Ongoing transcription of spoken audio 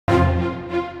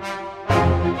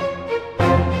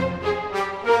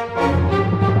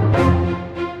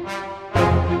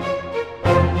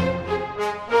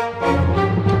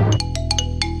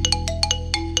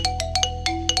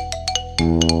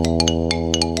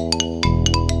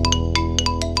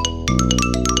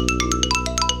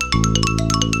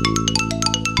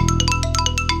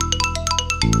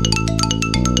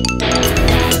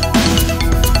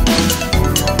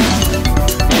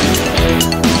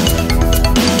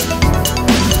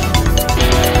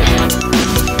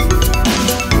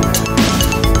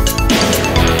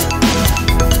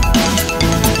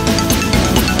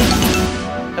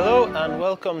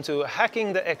welcome to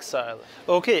Hacking the Exile.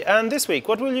 Okay, and this week,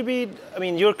 what will you be? I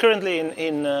mean, you're currently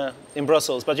in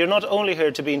Brussels, but you're not only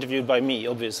here to be interviewed by me,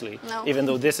 obviously, no. Even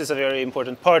though this is a very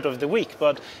important part of the week.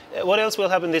 But what else will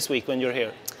happen this week when you're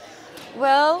here?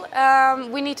 Well,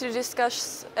 we need to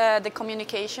discuss the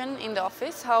communication in the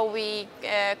office, how we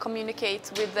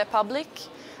communicate with the public.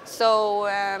 So,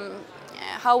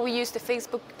 how we use the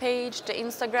Facebook page, the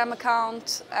Instagram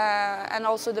account, and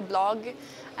also the blog.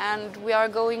 And we are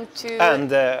going to... And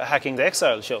the Hacking the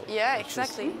Exile show. Yeah,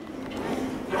 exactly.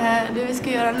 Det vi ska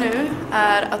göra nu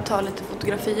är att ta lite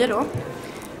fotografier då.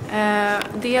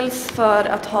 Dels för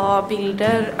att ha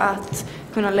bilder att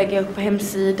kunna lägga upp på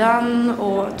hemsidan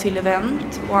och till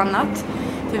event och annat.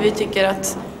 För vi tycker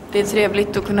att det är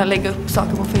trevligt att kunna lägga upp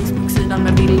saker på Facebook-sidan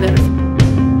med bilder.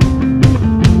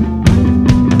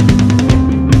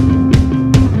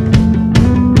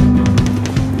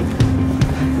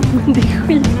 Det är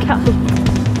skitkallt.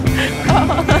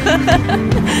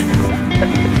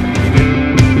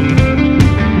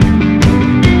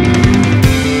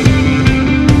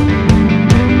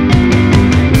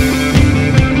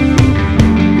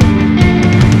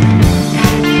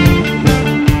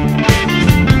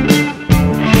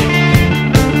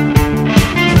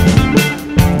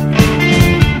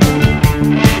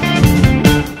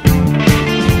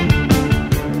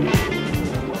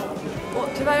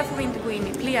 Tyvärr får vi inte gå in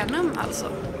i plenum alltså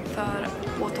för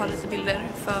att ta lite bilder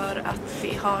för att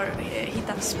vi har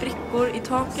hittat sprickor i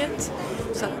taket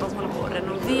så att de håller på att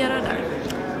renovera där.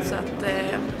 Så att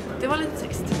det var lite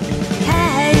trist.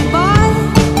 Hey boy,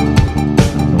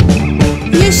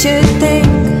 you should think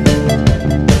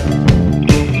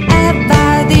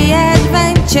about the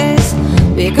adventures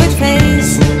we could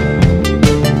face.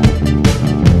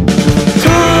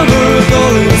 Cover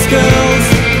all these girls,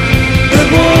 the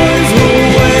boys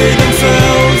will weigh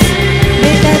themselves.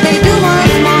 Because they do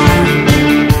want more.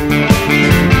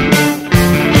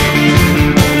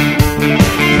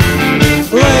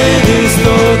 Ladies,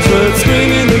 daughters,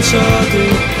 screaming and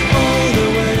shouting all the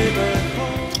way back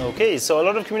home. Okay, so a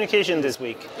lot of communication this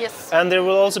week. Yes. And there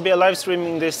will also be a live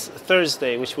streaming this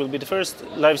Thursday, which will be the first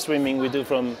live streaming we do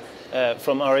from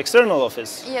our external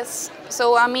office. Yes,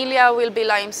 so Amelia will be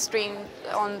live streamed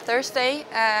on Thursday,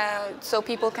 so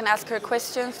people can ask her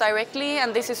questions directly,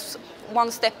 and this is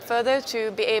one step further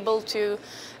to be able to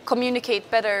communicate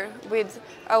better with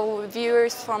our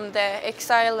viewers from the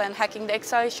Exile and Hacking the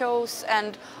Exile shows,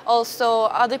 and also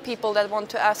other people that want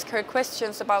to ask her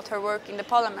questions about her work in the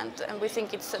Parliament, and we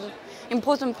think it's an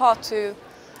important part to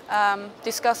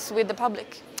discuss with the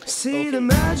public. See the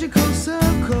magical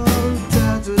circle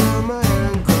tattooed on my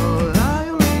ankle. I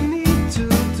only need to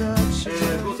touch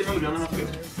it. Gå till hörlurarna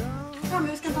först. Ja, men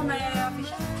vi ska ta med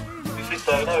affischen. Vi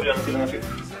flyttar hörlurarna till en affisch.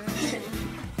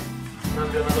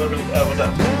 Hörlurarna över där.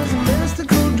 There's a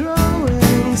mystical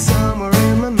drawing somewhere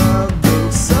in my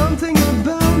notebook. Something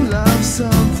about love,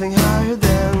 something higher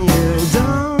than you.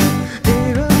 Don't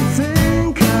even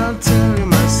think I'll tell you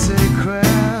my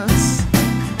secrets.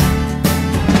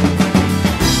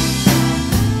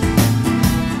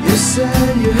 You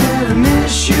said you had an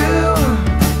issue.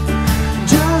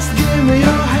 Just give me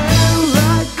your hand,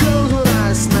 like cold when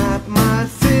I snap my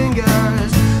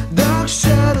fingers. Dark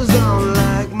shadows don't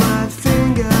like my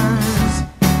fingers.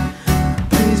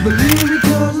 Please believe me,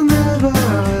 'cause I'll never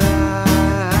lie.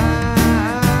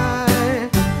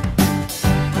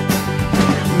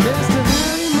 Mr.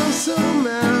 Harry, my soul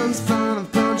man's fond of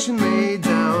punching me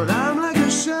down. I'm like a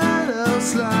shadow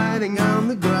sliding on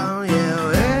the ground.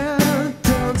 Yeah, it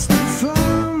turns to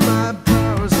fun. My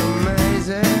power's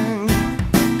amazing.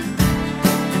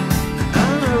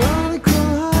 Unironical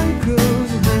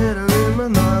haikus hidden in my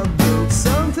notebook.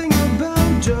 Something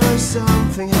about joy,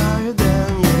 something higher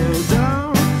than you.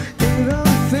 Don't even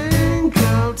think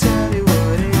I'll tell you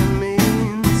what it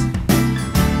means.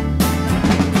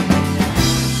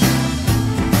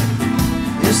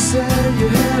 You said you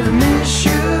had an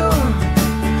issue.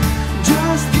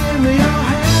 Just give me your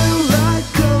hand, like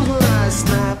cold when I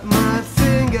snap my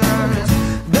fingers.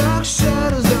 Dark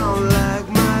shadows don't like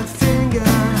my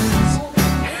fingers.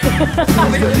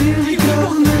 Please believe me, 'cause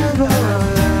I'll never